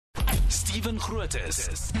Stephen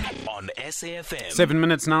Grootes on SAFM. 7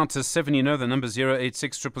 minutes now to 7. You know the number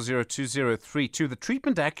 086 000 2032. The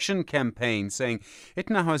Treatment Action Campaign saying it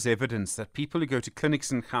now has evidence that people who go to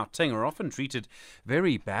clinics in Gauteng are often treated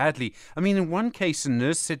very badly. I mean, in one case, a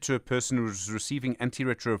nurse said to a person who was receiving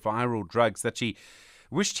antiretroviral drugs that she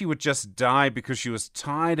wished he would just die because she was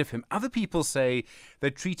tired of him. Other people say they're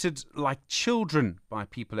treated like children by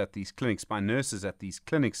people at these clinics, by nurses at these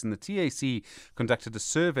clinics. And the TAC conducted a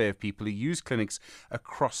survey of people who use clinics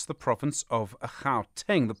across the province of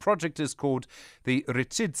Gauteng. The project is called the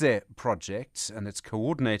Ritshidze project, and its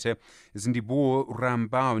coordinator is Ndivhuwo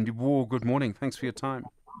Rambau. Ndivhuwo, good morning. Thanks for your time.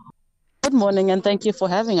 Good morning, and thank you for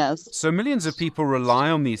having us. So millions of people rely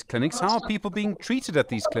on these clinics. How are people being treated at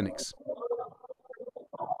these clinics?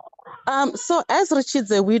 So as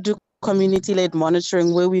Ritshidze, we do community-led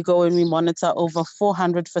monitoring where we go and we monitor over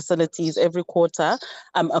 400 facilities every quarter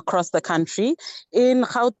across the country. In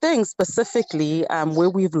Gauteng specifically, where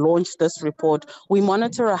we've launched this report, we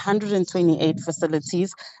monitor 128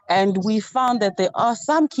 facilities, and we found that there are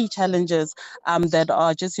some key challenges that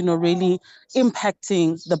are just, really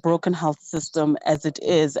impacting the broken health system as it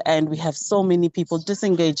is. And we have so many people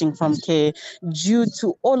disengaging from care due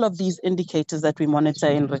to all of these indicators that we monitor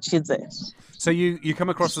in Ritshidze. So you come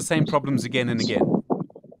across the same problems again and again?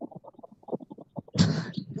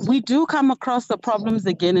 We do come across the problems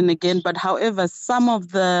again and again, but however, some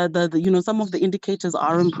of the indicators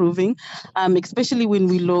are improving, especially when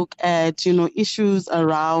we look at issues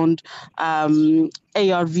around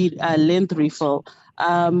ARV length refill.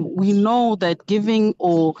 We know that giving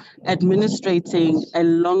or administrating a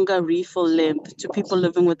longer refill length to people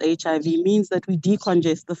living with HIV means that we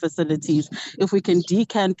decongest the facilities. If we can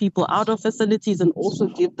decant people out of facilities and also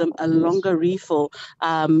give them a longer refill,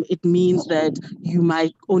 it means that you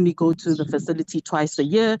might only go to the facility twice a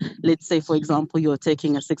year. Let's say, for example, you're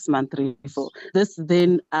taking a 6-month refill. This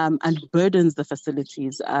then unburdens the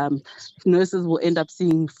facilities. Nurses will end up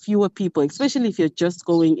seeing fewer people, especially if you're just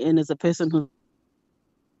going in as a person who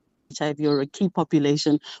HIV or a key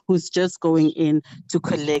population who's just going in to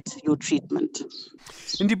collect your treatment.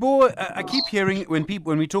 Ndivhuwo, I keep hearing when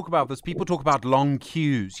we talk about this, people talk about long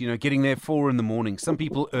queues, getting there 4 a.m, some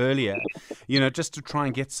people earlier, just to try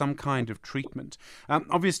and get some kind of treatment.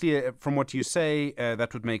 Obviously, from what you say,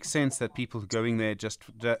 that would make sense that people going there just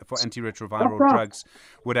for antiretroviral drugs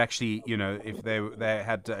would actually, if they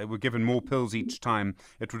were given more pills each time,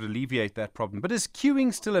 it would alleviate that problem. But is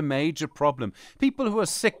queuing still a major problem? People who are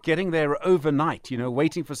sick getting there overnight,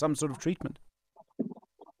 waiting for some sort of treatment?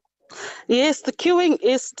 Yes, the queuing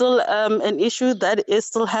is still an issue that is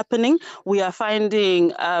still happening. We are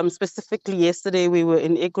finding, specifically yesterday, we were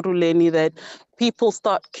in Ekurhuleni, that people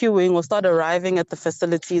start queuing or start arriving at the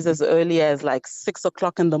facilities as early as like 6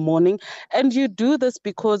 o'clock in the morning. And you do this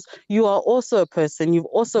because you are also a person. You've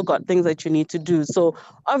also got things that you need to do. So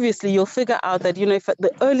obviously you'll figure out that, if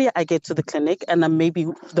the earlier I get to the clinic and I'm maybe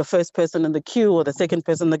the first person in the queue or the second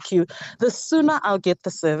person in the queue, the sooner I'll get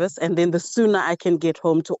the service, and then the sooner I can get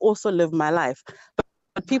home to also live my life.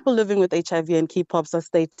 But people living with HIV and key pops are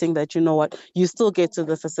stating that, you still get to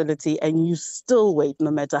the facility and you still wait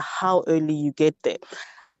no matter how early you get there.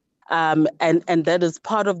 And that is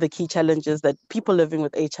part of the key challenges that people living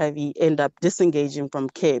with HIV end up disengaging from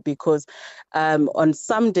care, because on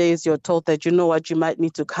some days you're told that, you might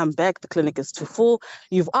need to come back, the clinic is too full,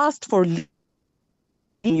 you've asked for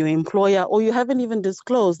your employer, or you haven't even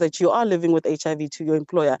disclosed that you are living with HIV to your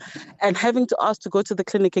employer, and having to ask to go to the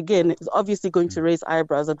clinic again is obviously going to raise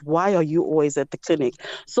eyebrows at why are you always at the clinic.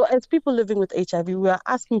 So as people living with HIV, we are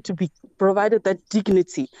asking to be provided that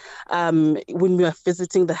dignity when we are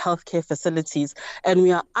visiting the healthcare facilities, and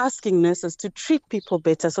we are asking nurses to treat people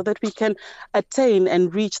better so that we can attain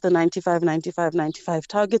and reach the 95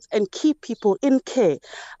 targets and keep people in care.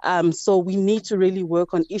 So we need to really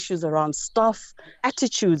work on issues around staff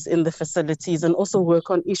attitudes in the facilities, and also work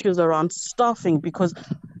on issues around staffing, because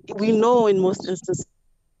we know in most instances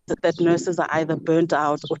that nurses are either burnt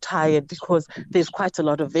out or tired because there's quite a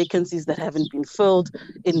lot of vacancies that haven't been filled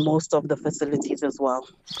in most of the facilities as well.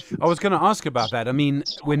 I was going to ask about that. I mean,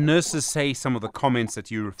 when nurses say some of the comments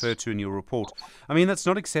that you refer to in your report, that's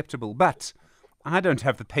not acceptable, but I don't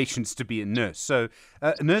have the patience to be a nurse. So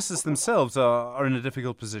nurses themselves are in a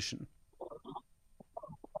difficult position.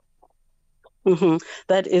 Mm-hmm.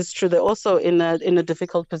 That is true. They're also in a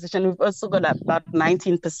difficult position. We've also got about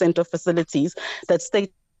 19% of facilities that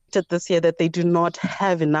state this year that they do not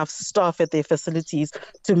have enough staff at their facilities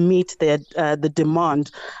to meet their the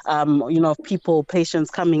demand, of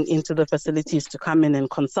patients coming into the facilities to come in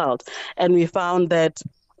and consult. And we found that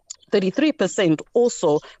 33%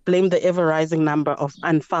 also blame the ever-rising number of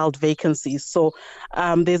unfiled vacancies. So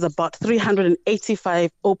there's about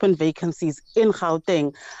 385 open vacancies in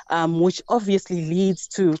Gauteng, which obviously leads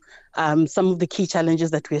to some of the key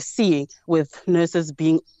challenges that we're seeing with nurses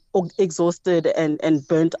being exhausted and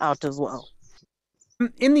burnt out as well.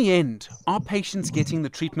 In the end, are patients getting the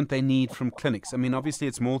treatment they need from clinics? I mean, obviously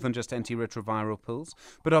it's more than just antiretroviral pills,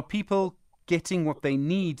 but are people getting what they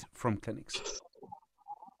need from clinics?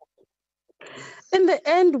 In the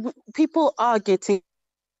end, people are getting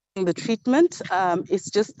the treatment. It's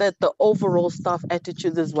just that the overall staff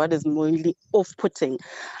attitude is what is mainly off-putting,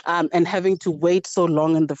 and having to wait so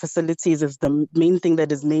long in the facilities is the main thing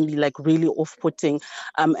that is mainly like really off-putting,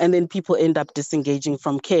 and then people end up disengaging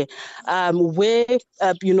from care. Where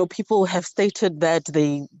people have stated that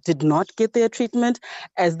they did not get their treatment,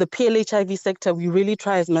 as the PLHIV sector, we really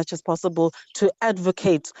try as much as possible to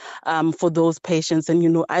advocate for those patients,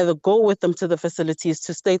 and either go with them to the facilities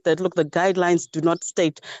to state that, look, the guidelines do not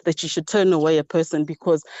state that you should turn away a person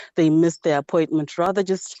because they missed their appointment. Rather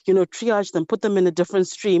just, triage them, put them in a different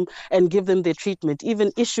stream and give them their treatment.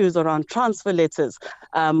 Even issues around transfer letters.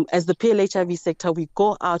 As the PLHIV sector, we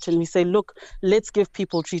go out and we say, look, let's give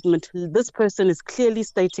people treatment. This person is clearly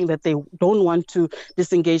stating that they don't want to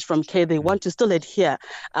disengage from care. They want to still adhere.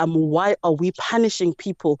 Why are we punishing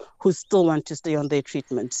people who still want to stay on their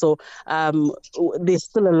treatment? So there's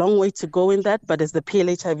still a long way to go in that. But as the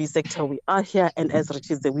PLHIV sector, we are here. And as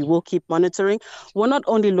Ritshidze, we will keep monitoring. We're not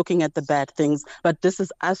only looking at the bad things, but this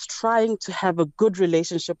is us trying to have a good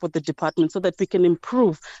relationship with the department so that we can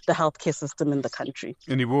improve the healthcare system in the country.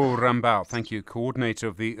 Ndivhuwo Rambau, thank you, coordinator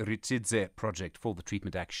of the Ritshidze project for the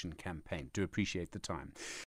Treatment Action Campaign. Do appreciate the time.